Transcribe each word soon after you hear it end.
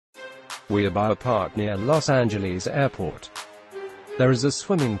We are by a park near Los Angeles Airport. There is a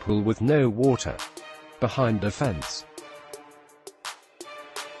swimming pool with no water behind a fence.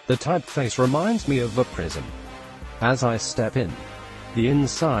 The typeface reminds me of a prison. As I step in, the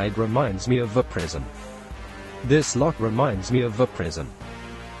inside reminds me of a prison. This lock reminds me of a prison.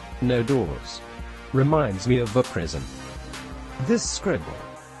 No doors reminds me of a prison. This scribble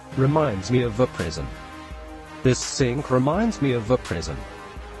reminds me of a prison. This sink reminds me of a prison.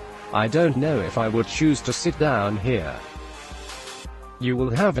 I don't know if I would choose to sit down here. You will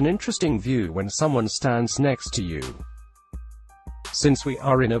have an interesting view when someone stands next to you. Since we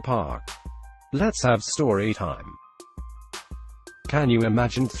are in a park, let's have story time. Can you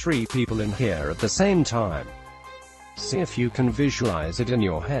imagine 3 people in here at the same time? See if you can visualize it in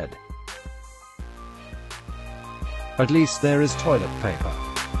your head. At least there is toilet paper.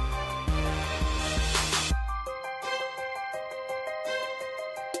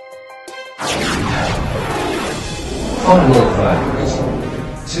 Final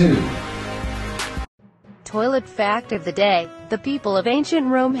fact 2. Toilet fact of the day: the people of ancient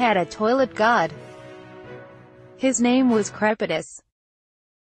Rome had a toilet god. His name was Crepitus.